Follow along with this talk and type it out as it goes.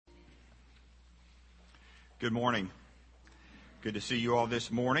Good morning. Good to see you all this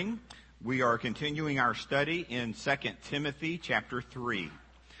morning. We are continuing our study in 2 Timothy chapter 3.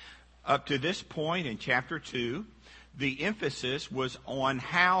 Up to this point in chapter 2, the emphasis was on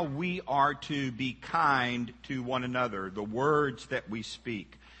how we are to be kind to one another, the words that we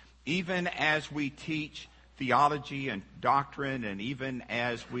speak. Even as we teach theology and doctrine, and even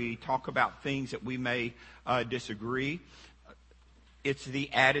as we talk about things that we may disagree, it's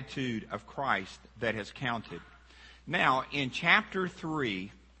the attitude of Christ that has counted. Now, in chapter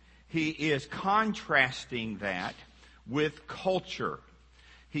 3, he is contrasting that with culture.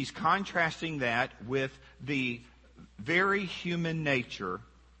 He's contrasting that with the very human nature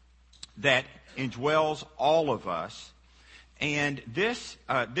that indwells all of us. And this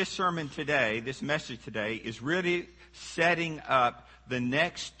sermon today, this message today, is really setting up the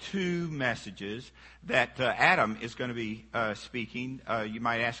next two messages that Adam is going to be speaking. You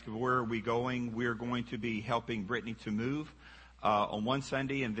might ask, where are we going? We're going to be helping Brittany to move on one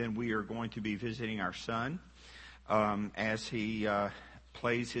Sunday, and then we are going to be visiting our son as he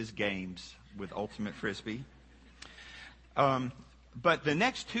plays his games with Ultimate Frisbee. But the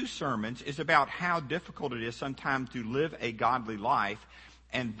next two sermons is about how difficult it is sometimes to live a godly life.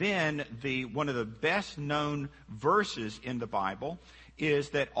 And then one of the best known verses in the Bible is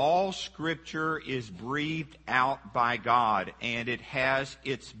that all Scripture is breathed out by God, and it has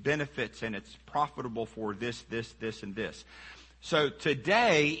its benefits, and it's profitable for this, and this. So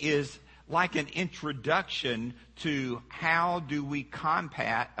today is like an introduction to how do we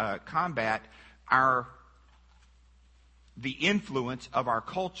combat the influence of our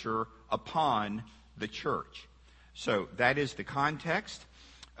culture upon the church. So that is the context.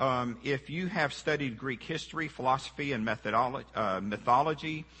 If you have studied Greek history, philosophy, and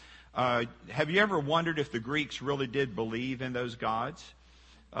mythology, have you ever wondered if the Greeks really did believe in those gods?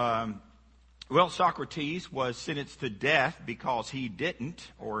 Well, Socrates was sentenced to death because he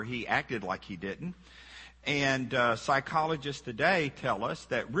didn't, or he acted like he didn't. And psychologists today tell us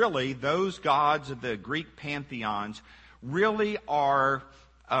that really those gods of the Greek pantheons really are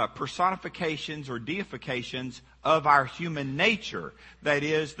personifications or deifications of our human nature. That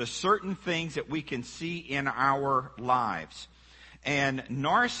is, the certain things that we can see in our lives. And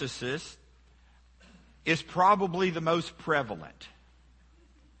Narcissus is probably the most prevalent.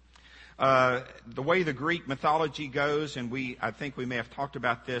 The way the Greek mythology goes, and I think we may have talked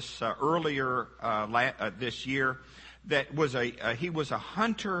about this earlier this year, he was a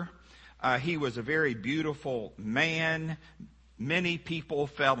hunter. He was a very beautiful man. Many people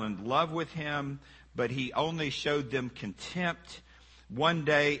fell in love with him, but he only showed them contempt. One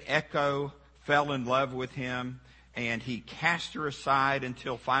day, Echo fell in love with him, and he cast her aside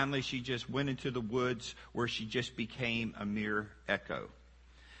until finally she just went into the woods where she just became a mere echo.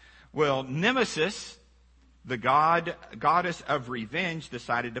 Well, Nemesis, the goddess of revenge,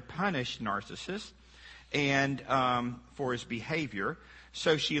 decided to punish Narcissus and for his behavior.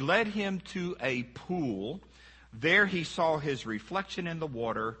 So she led him to a pool. There he saw his reflection in the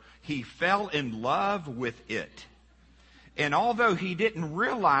water. He fell in love with it. And although he didn't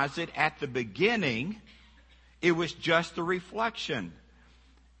realize it at the beginning, it was just a reflection.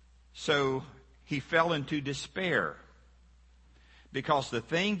 So he fell into despair because the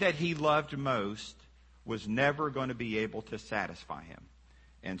thing that he loved most was never going to be able to satisfy him.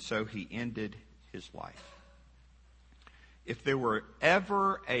 And so he ended his life. If there were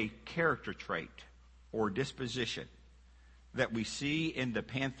ever a character trait or disposition that we see in the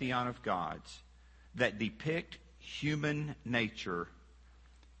pantheon of gods that depict human nature,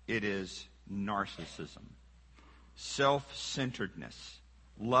 it is narcissism. Self-centeredness,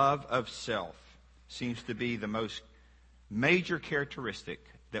 love of self, seems to be the most major characteristic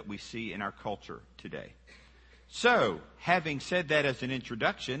that we see in our culture today. So, having said that as an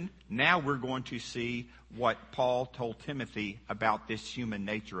introduction, now we're going to see what Paul told Timothy about this human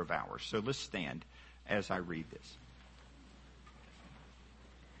nature of ours. So let's stand as I read this.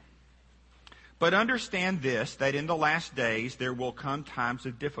 But understand this, that in the last days there will come times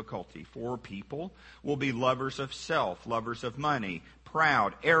of difficulty, for people will be lovers of self, lovers of money,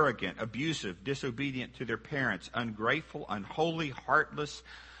 proud, arrogant, abusive, disobedient to their parents, ungrateful, unholy, heartless,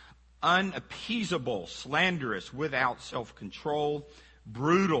 unappeasable, slanderous, without self-control,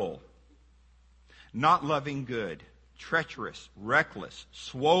 brutal, not loving good, treacherous, reckless,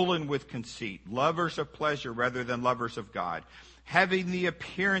 swollen with conceit, lovers of pleasure rather than lovers of God, having the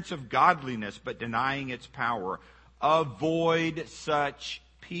appearance of godliness but denying its power. Avoid such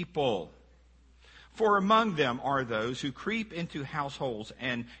people. For among them are those who creep into households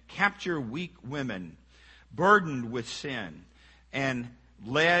and capture weak women, burdened with sin, and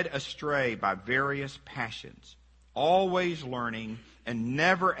led astray by various passions, always learning and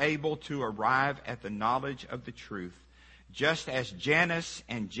never able to arrive at the knowledge of the truth. Just as Jannes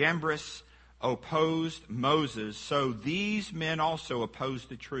and Jambres opposed Moses, so these men also opposed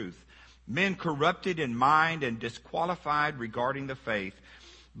the truth. Men corrupted in mind and disqualified regarding the faith,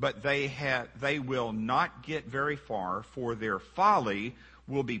 but they will not get very far, for their folly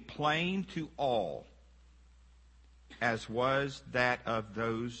will be plain to all, as was that of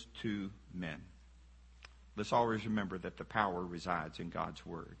those two men. Let's always remember that the power resides in God's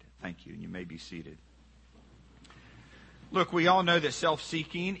Word. Thank you, and you may be seated. Look, we all know that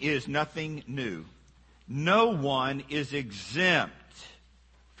self-seeking is nothing new. No one is exempt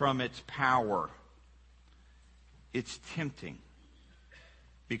from its power. It's tempting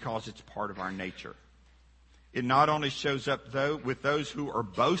because it's part of our nature. It not only shows up, though, with those who are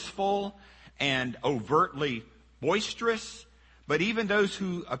boastful and overtly boisterous, but even those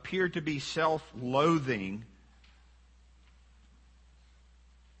who appear to be self-loathing.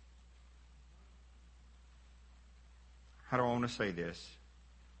 How do I want to say this?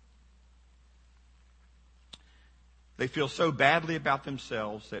 They feel so badly about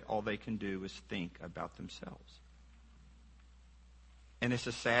themselves that all they can do is think about themselves. And it's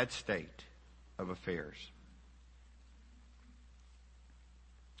a sad state of affairs.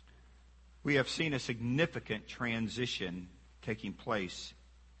 We have seen a significant transition taking place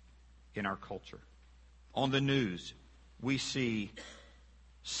in our culture. On the news, we see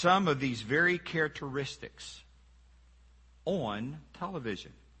some of these very characteristics on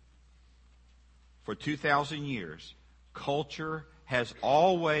television. For 2,000 years, culture has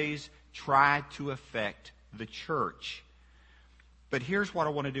always tried to affect the church. But here's what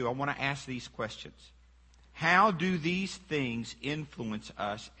I want to do. I want to ask these questions. How do these things influence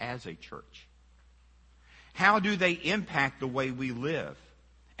us as a church? How do they impact the way we live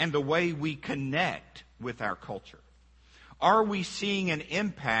and the way we connect with our culture? Are we seeing an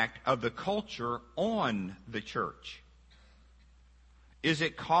impact of the culture on the church? Is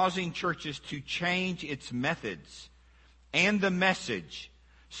it causing churches to change its methods and the message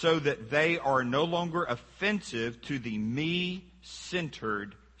so that they are no longer offensive to the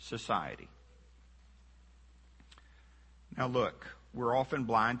me-centered society? Now look, we're often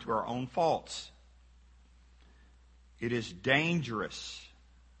blind to our own faults. It is dangerous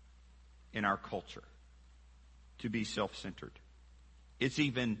in our culture to be self-centered. It's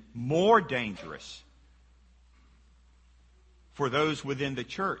even more dangerous for those within the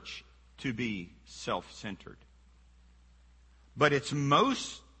church to be self-centered. But it's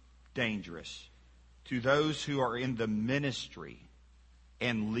most dangerous to those who are in the ministry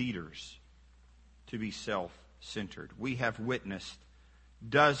and leaders to be self-centered. We have witnessed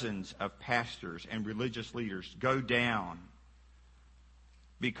dozens of pastors and religious leaders go down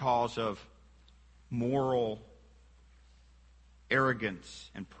because of moral arrogance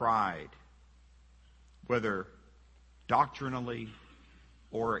and pride, whether doctrinally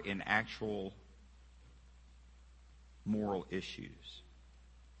or in actual moral issues.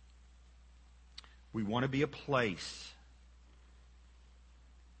 We want to be a place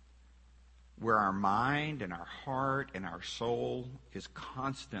where our mind and our heart and our soul is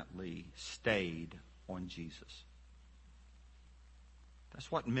constantly stayed on Jesus.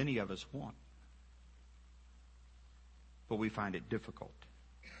 That's what many of us want. But we find it difficult.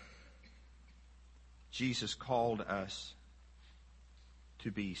 Jesus called us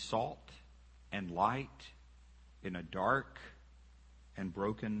to be salt and light in a dark and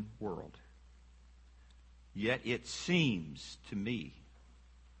broken world. Yet it seems to me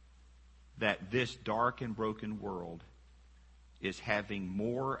that this dark and broken world is having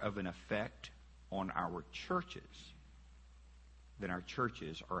more of an effect on our churches than our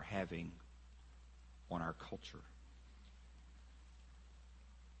churches are having on our culture.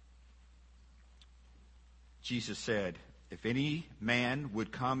 Jesus said, "If any man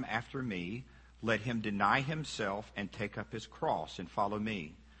would come after me, let him deny himself and take up his cross and follow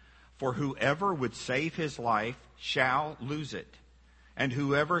me. For whoever would save his life shall lose it, and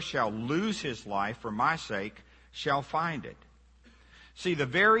whoever shall lose his life for my sake shall find it." See, the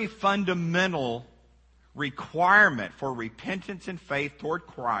very fundamental requirement for repentance and faith toward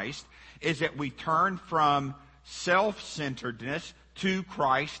Christ is that we turn from self-centeredness to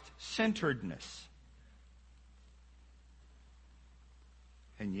Christ-centeredness.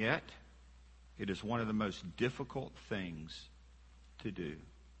 And yet, it is one of the most difficult things to do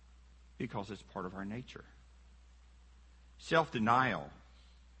because it's part of our nature. Self-denial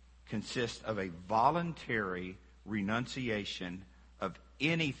consists of a voluntary renunciation of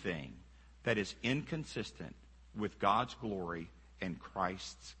anything that is inconsistent with God's glory and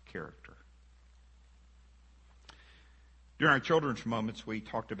Christ's character. During our children's moments, we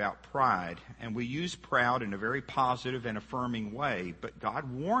talked about pride, and we use proud in a very positive and affirming way, but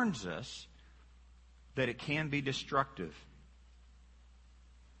God warns us that it can be destructive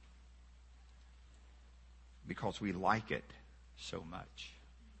because we like it so much.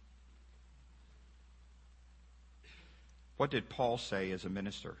 What did Paul say as a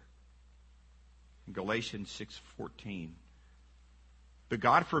minister? In Galatians 6:14, "But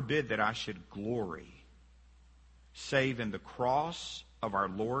God forbid that I should glory, save in the cross of our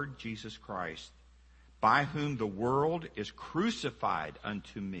Lord Jesus Christ, by whom the world is crucified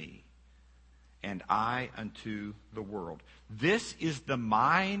unto me, and I unto the world." This is the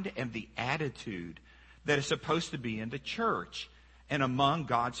mind and the attitude that is supposed to be in the church and among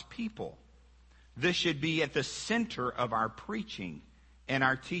God's people. This should be at the center of our preaching and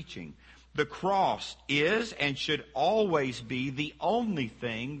our teaching. The cross is and should always be the only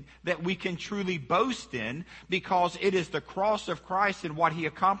thing that we can truly boast in, because it is the cross of Christ and what He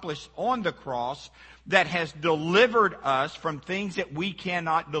accomplished on the cross that has delivered us from things that we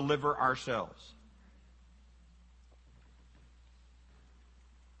cannot deliver ourselves.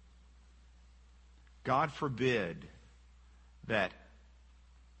 God forbid that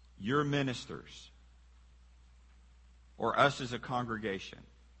your ministers or us as a congregation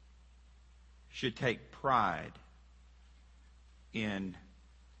should take pride in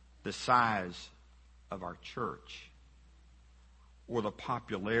the size of our church or the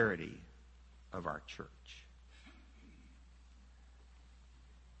popularity of our church.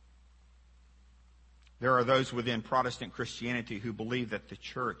 There are those within Protestant Christianity who believe that the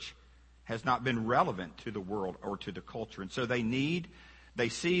church has not been relevant to the world or to the culture, and so they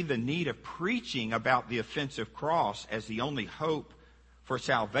see the need of preaching about the offensive cross as the only hope for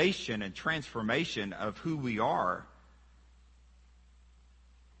salvation and transformation of who we are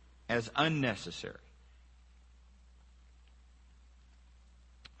as unnecessary.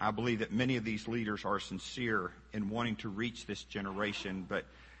 I believe that many of these leaders are sincere in wanting to reach this generation, but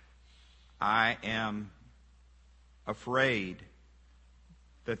I am afraid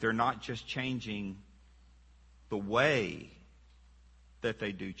that they're not just changing the way that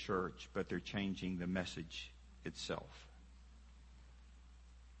they do church, but they're changing the message itself.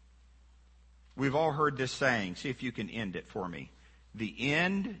 We've all heard this saying. See if you can end it for me. The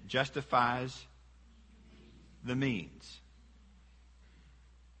end justifies the means.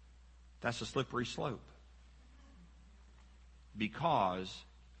 That's a slippery slope, because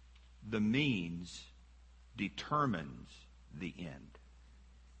the means determines the end.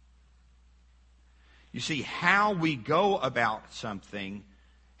 You see, how we go about something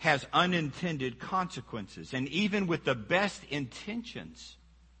has unintended consequences. And even with the best intentions,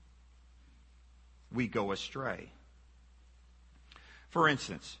 we go astray. For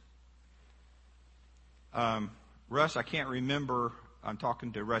instance, Russ, I can't remember, I'm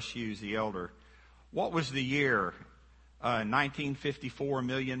talking to Russ Hughes, the elder. What was the year? 1954, a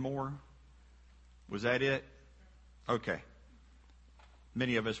million more? Was that it? Okay.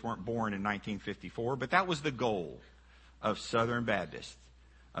 Many of us weren't born in 1954, but that was the goal of Southern Baptists.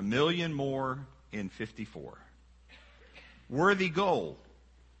 1 million more in 54. Worthy goal.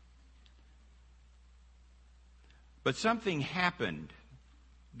 But something happened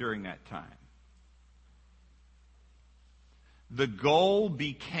during that time. The goal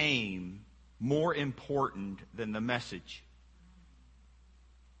became more important than the message.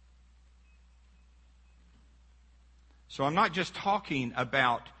 So I'm not just talking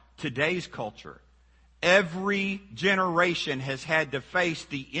about today's culture. Every generation has had to face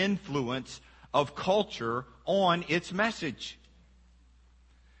the influence of culture on its message.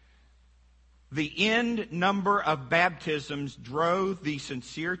 The end number of baptisms drove the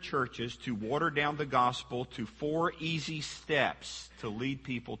sincere churches to water down the gospel to 4 easy steps to lead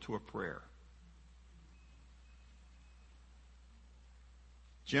people to a prayer.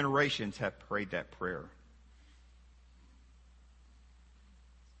 Generations have prayed that prayer.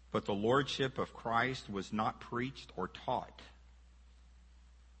 But the lordship of Christ was not preached or taught.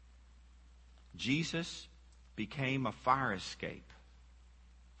 Jesus became a fire escape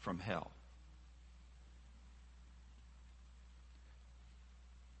from hell.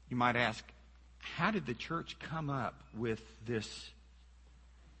 You might ask, how did the church come up with this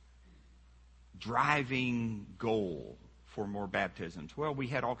driving goal for more baptisms? Well, we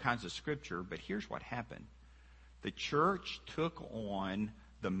had all kinds of scripture, but here's what happened. The church took on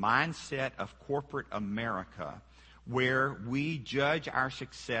the mindset of corporate America, where we judge our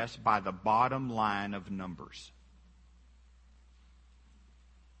success by the bottom line of numbers.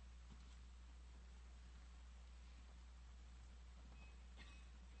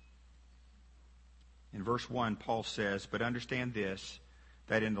 In verse 1, Paul says, "But understand this,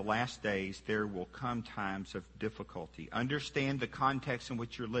 that in the last days there will come times of difficulty." Understand the context in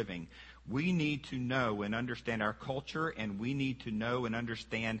which you're living. We need to know and understand our culture, and we need to know and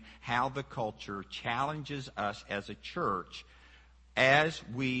understand how the culture challenges us as a church as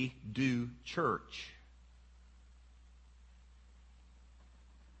we do church.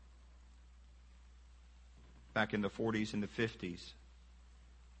 Back in the 40s and the 50s,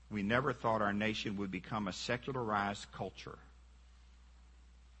 we never thought our nation would become a secularized culture,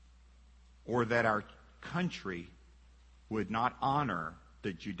 or that our country would not honor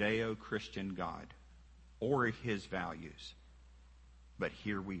the Judeo-Christian God or his values. But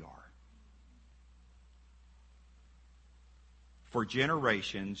here we are. For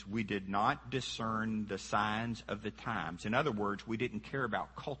generations, we did not discern the signs of the times. In other words, we didn't care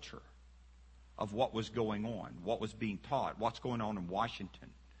about culture, of what was going on, what was being taught, what's going on in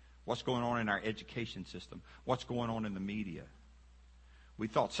Washington, what's going on in our education system, what's going on in the media. We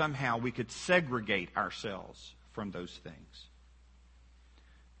thought somehow we could segregate ourselves from those things.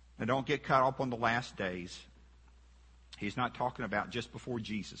 Now, don't get caught up on the last days. He's not talking about just before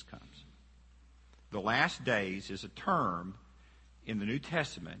Jesus comes. The last days is a term in the New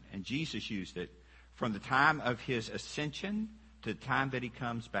Testament, and Jesus used it from the time of his ascension to the time that he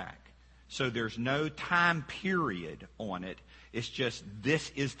comes back. So there's no time period on it. It's just,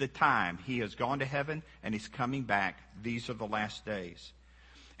 this is the time. He has gone to heaven and he's coming back. These are the last days.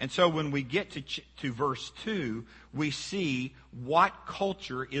 And so when we get to verse 2, we see what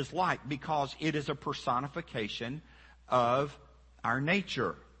culture is like, because it is a personification of our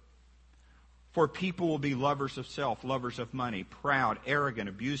nature. For people will be lovers of self, lovers of money, proud, arrogant,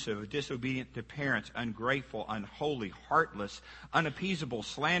 abusive, disobedient to parents, ungrateful, unholy, heartless, unappeasable,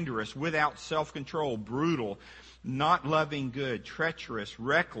 slanderous, without self-control, brutal, not loving good, treacherous,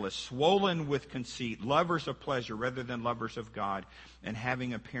 reckless, swollen with conceit, lovers of pleasure rather than lovers of God, and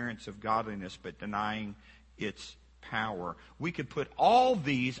having appearance of godliness but denying its power. We could put all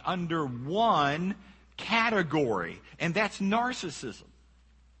these under one category, and that's narcissism.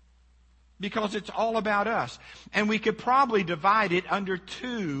 Because it's all about us. And we could probably divide it under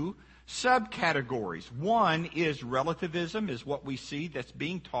two subcategories. One is relativism, is what we see that's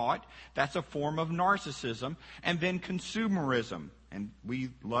being taught. That's a form of narcissism. And then consumerism. And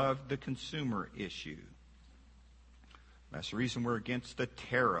we love the consumer issue. That's the reason we're against the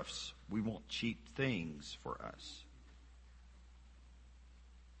tariffs. We want cheap things for us.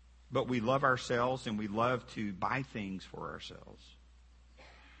 But we love ourselves, and we love to buy things for ourselves.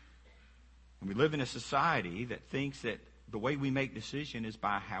 And we live in a society that thinks that the way we make decisions is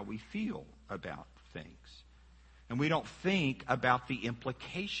by how we feel about things. And we don't think about the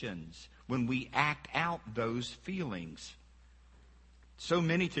implications when we act out those feelings. So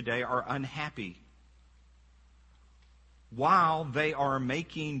many today are unhappy. While they are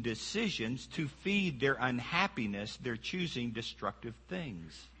making decisions to feed their unhappiness, they're choosing destructive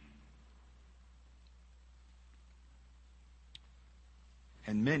things.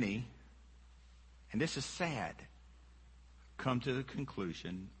 And many, and this is sad, come to the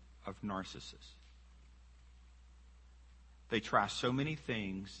conclusion of narcissists. They try so many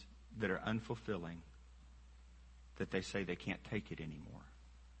things that are unfulfilling that they say they can't take it anymore.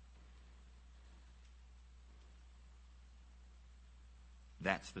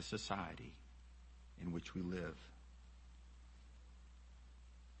 That's the society in which we live.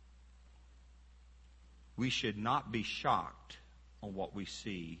 We should not be shocked on what we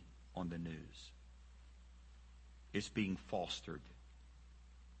see on the news. It's being fostered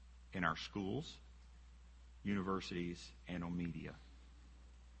in our schools, universities, and on media.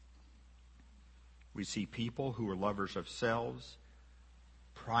 We see people who are lovers of selves,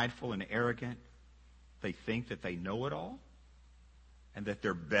 prideful and arrogant. They think that they know it all and that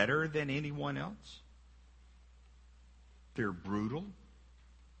they're better than anyone else. They're brutal.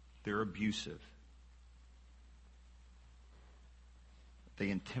 They're abusive. They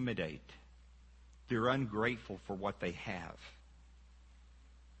intimidate. They're ungrateful for what they have.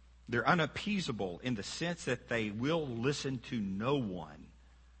 They're unappeasable in the sense that they will listen to no one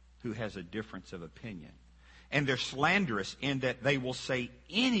who has a difference of opinion. And they're slanderous in that they will say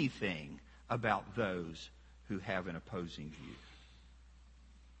anything about those who have an opposing view.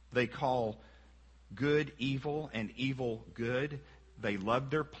 They call good evil and evil good. They love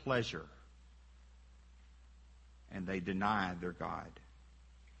their pleasure, and they deny their God.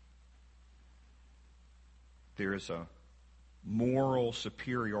 There is a moral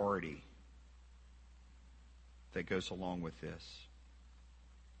superiority that goes along with this.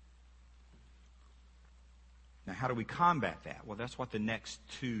 Now, how do we combat that? Well, that's what the next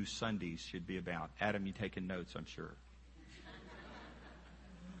 2 Sundays should be about. Adam, you taking notes, I'm sure.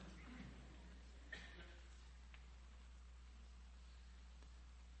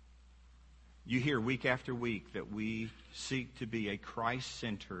 You hear week after week that we seek to be a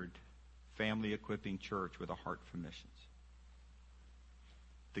Christ-centered, family-equipping church with a heart for missions.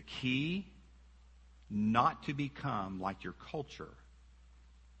 The key not to become like your culture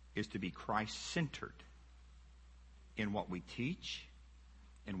is to be Christ-centered in what we teach,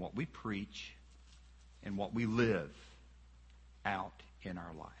 in what we preach, in what we live out in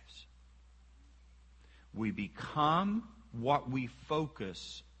our lives. We become what we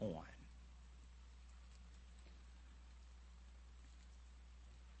focus on.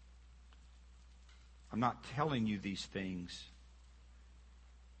 I'm not telling you these things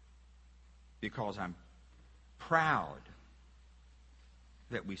because I'm proud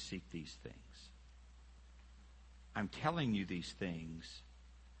that we seek these things. I'm telling you these things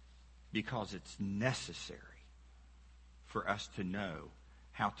because it's necessary for us to know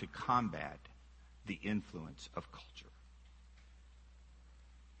how to combat the influence of culture.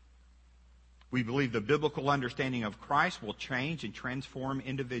 We believe the biblical understanding of Christ will change and transform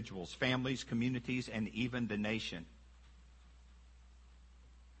individuals, families, communities, and even the nation.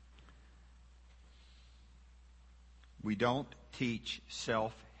 We don't teach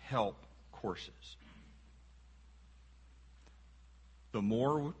self-help courses. The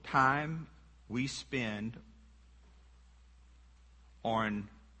more time we spend on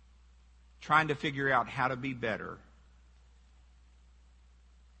trying to figure out how to be better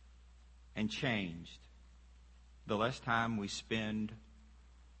and changed, the less time we spend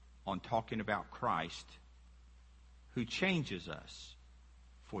on talking about Christ, who changes us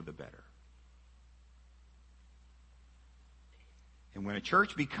for the better. And when a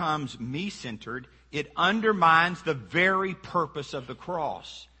church becomes me-centered, it undermines the very purpose of the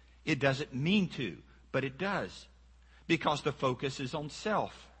cross. It doesn't mean to, but it does, because the focus is on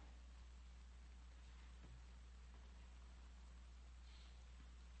self.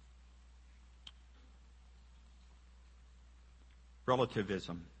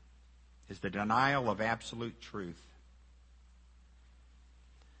 Relativism is the denial of absolute truth.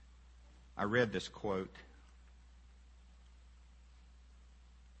 I read this quote.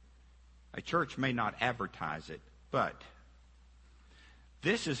 A church may not advertise it, but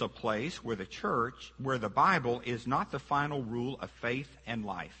this is a place where the Bible is not the final rule of faith and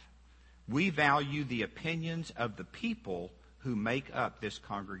life. We value the opinions of the people who make up this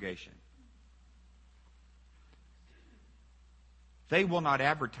congregation. They will not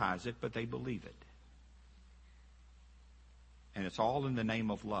advertise it, but they believe it. And it's all in the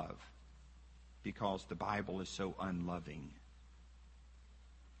name of love, because the Bible is so unloving.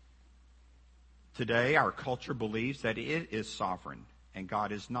 Today, our culture believes that it is sovereign, and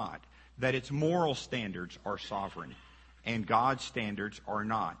God is not. That its moral standards are sovereign, and God's standards are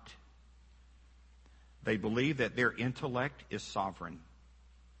not. They believe that their intellect is sovereign,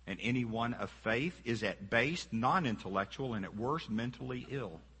 and anyone of faith is at base non-intellectual and at worst mentally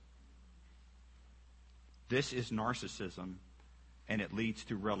ill. This is narcissism, and it leads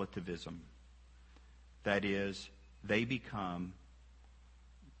to relativism. That is, they become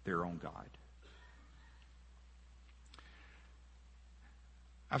their own God.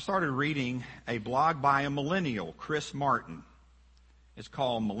 I've started reading a blog by a millennial, Chris Martin. It's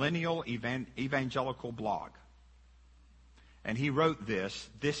called Millennial Evangelical Blog. And he wrote this.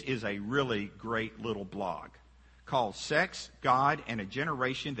 This is a really great little blog called Sex, God, and a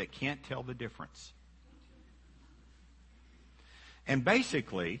Generation That Can't Tell the Difference. And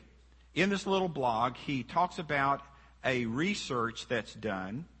basically, in this little blog, he talks about a research that's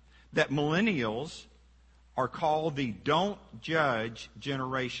done that millennials are called the don't judge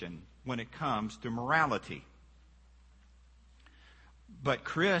generation when it comes to morality. But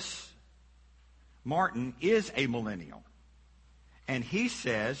Chris Martin is a millennial. And he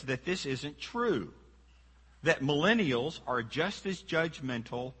says that this isn't true. That millennials are just as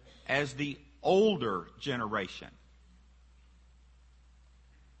judgmental as the older generation.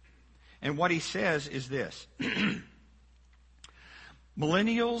 And what he says is this.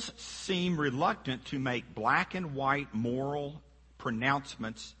 Millennials seem reluctant to make black and white moral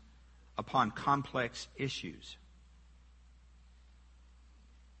pronouncements upon complex issues.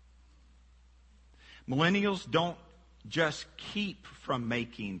 Millennials don't just keep from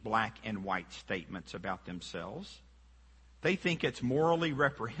making black and white statements about themselves. They think it's morally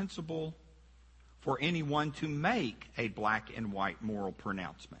reprehensible for anyone to make a black and white moral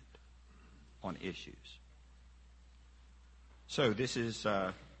pronouncement on issues. So this is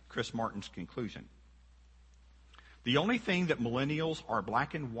Chris Martin's conclusion. The only thing that millennials are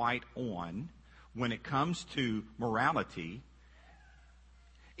black and white on when it comes to morality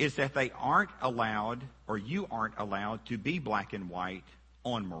is that they aren't allowed, or you aren't allowed, to be black and white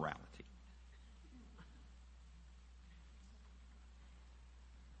on morality.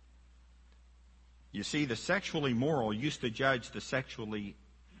 You see, the sexually moral used to judge the sexually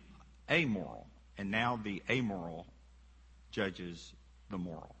amoral, and now the amoral judges the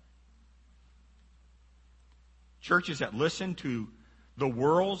moral. Churches that listen to the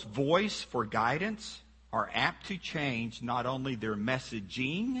world's voice for guidance are apt to change not only their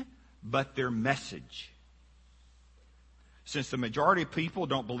messaging, but their message. Since the majority of people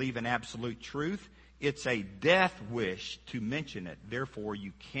don't believe in absolute truth, it's a death wish to mention it. Therefore,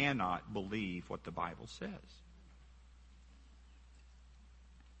 you cannot believe what the Bible says.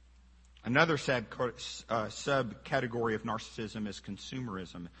 Another subcategory of narcissism is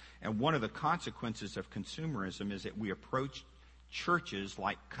consumerism. And one of the consequences of consumerism is that we approach churches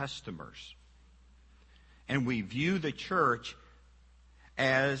like customers. And we view the church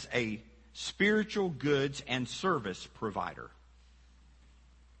as a spiritual goods and service provider.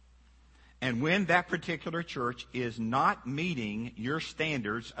 And when that particular church is not meeting your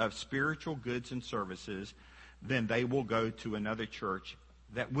standards of spiritual goods and services, then they will go to another church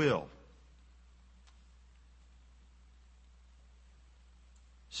that will.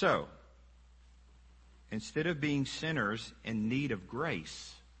 So, instead of being sinners in need of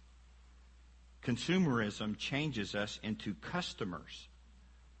grace, consumerism changes us into customers,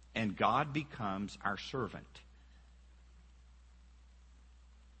 and God becomes our servant.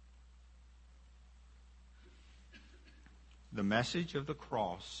 The message of the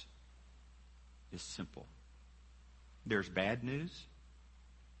cross is simple. There's bad news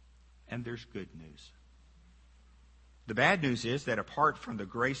and there's good news. The bad news is that apart from the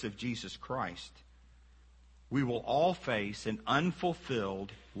grace of Jesus Christ, we will all face an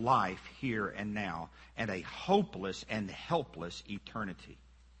unfulfilled life here and now and a hopeless and helpless eternity.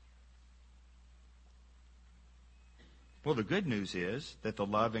 Well, the good news is that the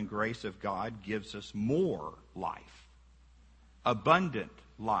love and grace of God gives us more life, abundant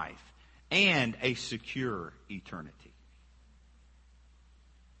life, and a secure eternity.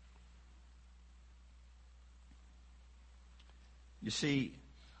 You see,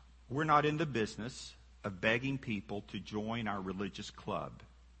 we're not in the business of begging people to join our religious club.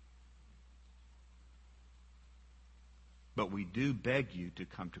 But we do beg you to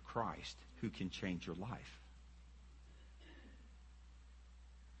come to Christ, who can change your life.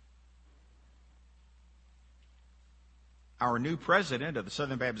 Our new president of the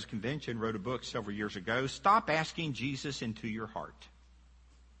Southern Baptist Convention wrote a book several years ago, Stop Asking Jesus Into Your Heart.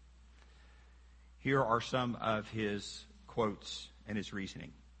 Here are some of his quotes and his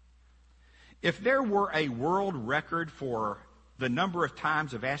reasoning. If there were a world record for the number of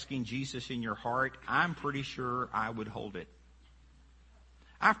times of asking Jesus in your heart, I'm pretty sure I would hold it.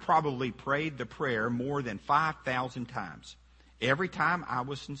 I've probably prayed the prayer more than 5,000 times. Every time I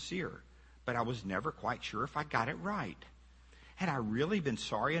was sincere, but I was never quite sure if I got it right. Had I really been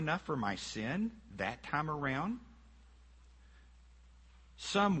sorry enough for my sin that time around?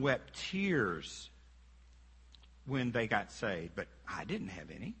 Some wept tears when they got saved, but I didn't have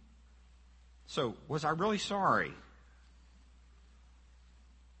any. So, was I really sorry?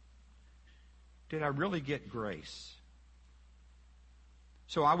 Did I really get grace?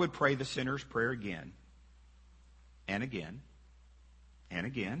 So I would pray the sinner's prayer again, and again, and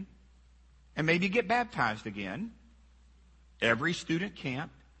again, and maybe get baptized again. Every student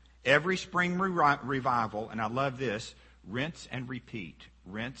camp, every spring revival, and I love this, rinse and repeat,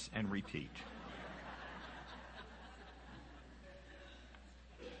 rinse and repeat.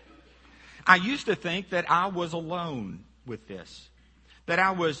 I used to think that I was alone with this, that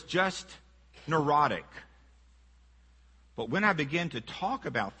I was just neurotic. But when I began to talk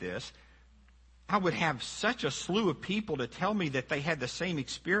about this, I would have such a slew of people to tell me that they had the same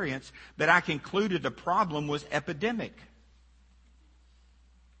experience that I concluded the problem was epidemic.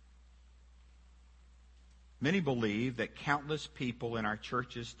 Many believe that countless people in our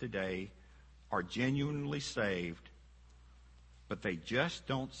churches today are genuinely saved, but they just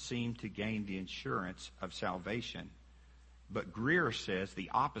don't seem to gain the insurance of salvation. But Greer says the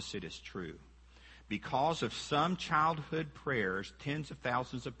opposite is true. Because of some childhood prayers, tens of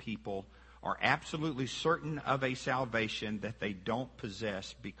thousands of people are absolutely certain of a salvation that they don't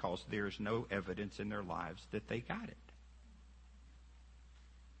possess because there's no evidence in their lives that they got it.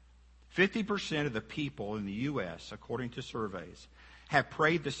 50% of the people in the U.S., according to surveys, have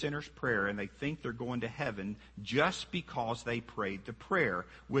prayed the sinner's prayer and they think they're going to heaven just because they prayed the prayer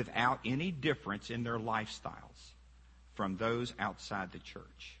without any difference in their lifestyles. from those outside the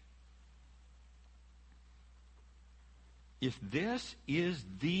church. If this is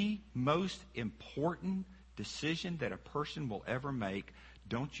the most important decision that a person will ever make,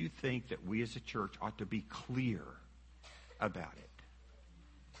 don't you think that we as a church ought to be clear about it?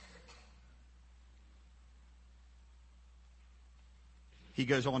 He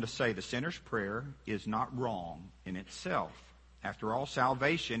goes on to say the sinner's prayer is not wrong in itself. After all,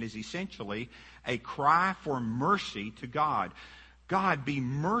 salvation is essentially a cry for mercy to God. God, be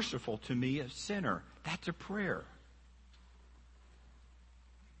merciful to me, a sinner. That's a prayer.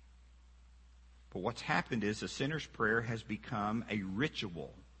 But what's happened is the sinner's prayer has become a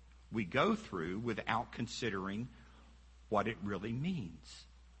ritual we go through without considering what it really means.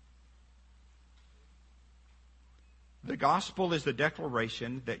 The gospel is the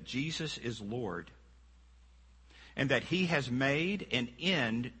declaration that Jesus is Lord and that He has made an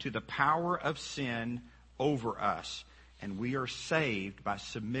end to the power of sin over us. And we are saved by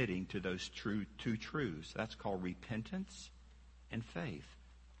submitting to those two truths. That's called repentance and faith.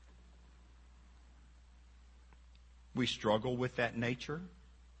 We struggle with that nature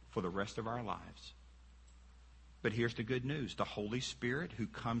for the rest of our lives. But here's the good news. The Holy Spirit, who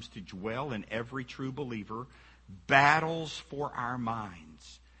comes to dwell in every true believer, battles for our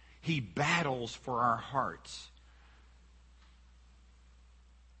minds. He battles for our hearts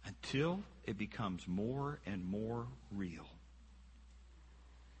until it becomes more and more real.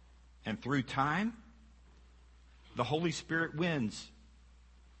 And through time, the Holy Spirit wins.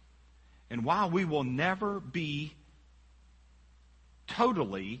 And while we will never be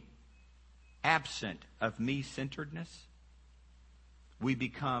totally absent of me-centeredness, we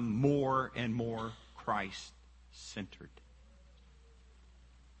become more and more Christ-centered.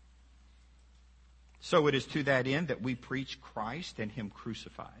 So it is to that end that we preach Christ and Him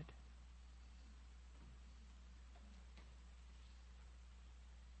crucified.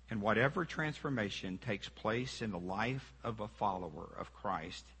 And whatever transformation takes place in the life of a follower of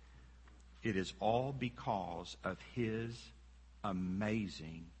Christ, it is all because of His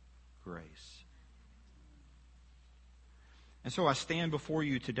amazing grace. And so I stand before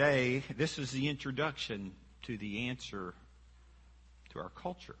you today. This is the introduction to the answer to our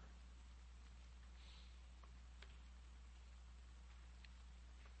culture.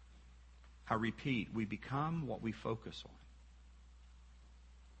 I repeat, we become what we focus on.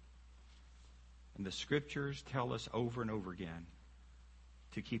 And the Scriptures tell us over and over again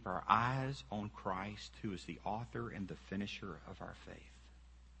to keep our eyes on Christ, who is the author and the finisher of our faith.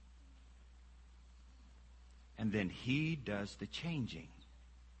 And then He does the changing.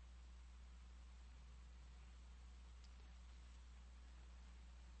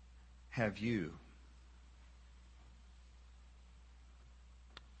 Have you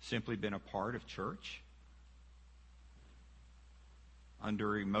simply been a part of church?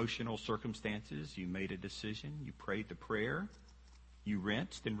 Under emotional circumstances, you made a decision, you prayed the prayer, you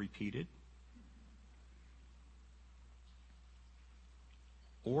rinsed and repeated?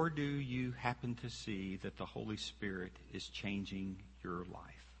 Or do you happen to see that the Holy Spirit is changing your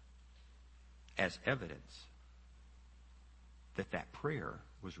life as evidence that that prayer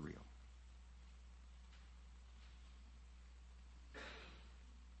was real?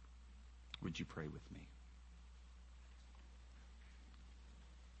 Would you pray with me?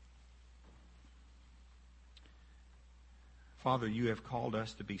 Father, you have called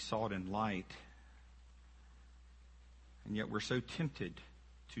us to be salt and light, and yet we're so tempted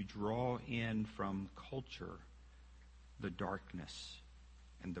to draw in from culture the darkness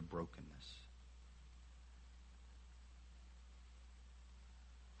and the brokenness.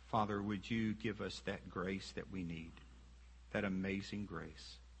 Father, would you give us that grace that we need, that amazing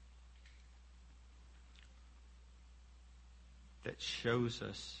grace that shows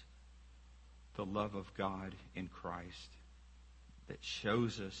us the love of God in Christ, that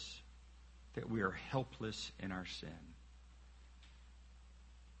shows us that we are helpless in our sin,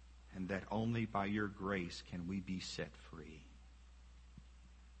 and that only by your grace can we be set free.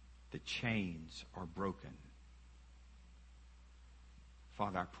 The chains are broken.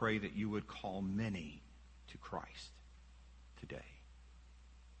 Father, I pray that you would call many to Christ today.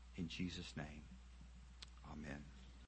 In Jesus' name, amen.